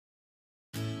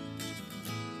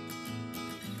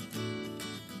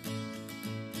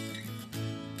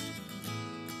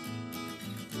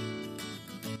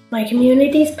My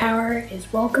community's power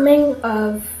is welcoming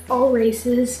of all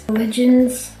races,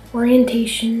 religions,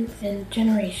 orientations, and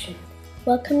generations.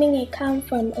 Welcoming a come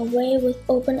from away with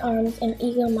open arms and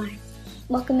eager minds.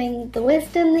 Welcoming the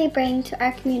wisdom they bring to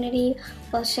our community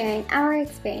while sharing our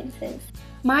experiences.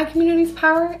 My community's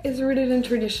power is rooted in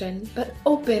tradition, but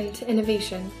open to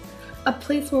innovation. A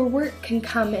place where work can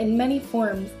come in many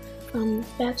forms. From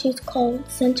factories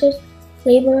called centers,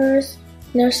 laborers,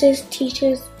 nurses,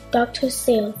 teachers, doctors,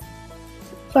 sales,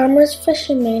 farmers,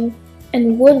 fishermen,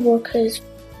 and woodworkers.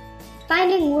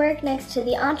 Finding work next to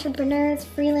the entrepreneurs,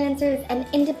 freelancers, and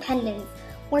independents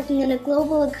working in a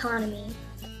global economy.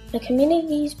 The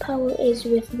community's power is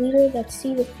with leaders that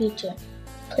see the future.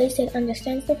 A place that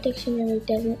understands the dictionary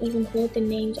doesn't even hold the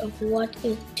names of what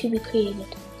is to be created.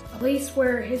 A place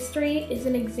where history is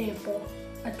an example,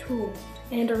 a tool,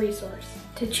 and a resource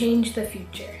to change the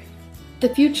future.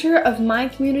 The future of my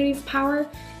community's power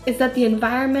is that the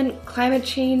environment, climate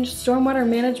change, stormwater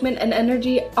management, and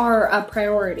energy are a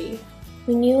priority.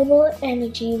 Renewable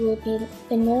energy will be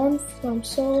the norm from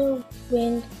solar,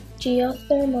 wind,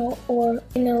 geothermal, or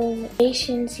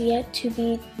innovations yet to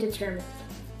be determined.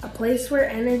 A place where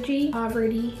energy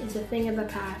poverty is a thing of the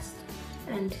past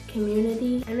and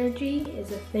community energy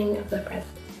is a thing of the present.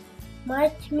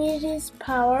 My community's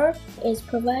power is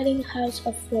providing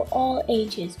housing for all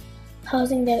ages,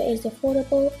 housing that is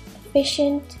affordable,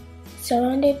 efficient,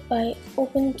 surrounded by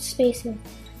open spaces,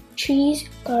 trees,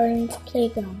 gardens,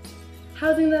 playgrounds.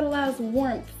 Housing that allows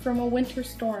warmth from a winter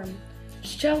storm,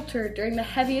 shelter during the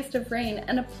heaviest of rain,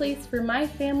 and a place for my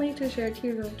family to share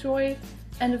tears of joy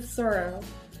and of sorrow.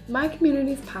 My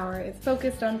community's power is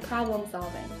focused on problem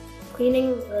solving.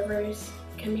 Cleaning rivers,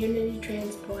 community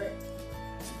transport,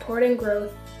 supporting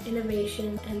growth,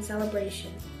 innovation, and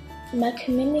celebration. My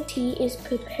community is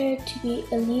prepared to be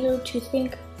a leader to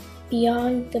think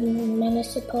beyond the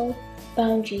municipal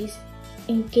boundaries,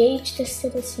 engage the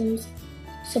citizens,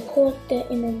 support the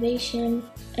innovation,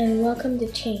 and welcome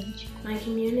the change. My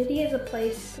community is a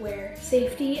place where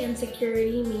safety and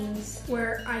security means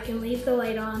where I can leave the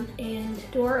light on and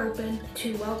door open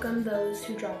to welcome those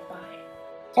who drop by.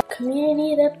 A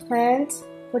community that plans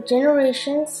for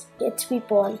generations yet to be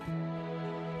born.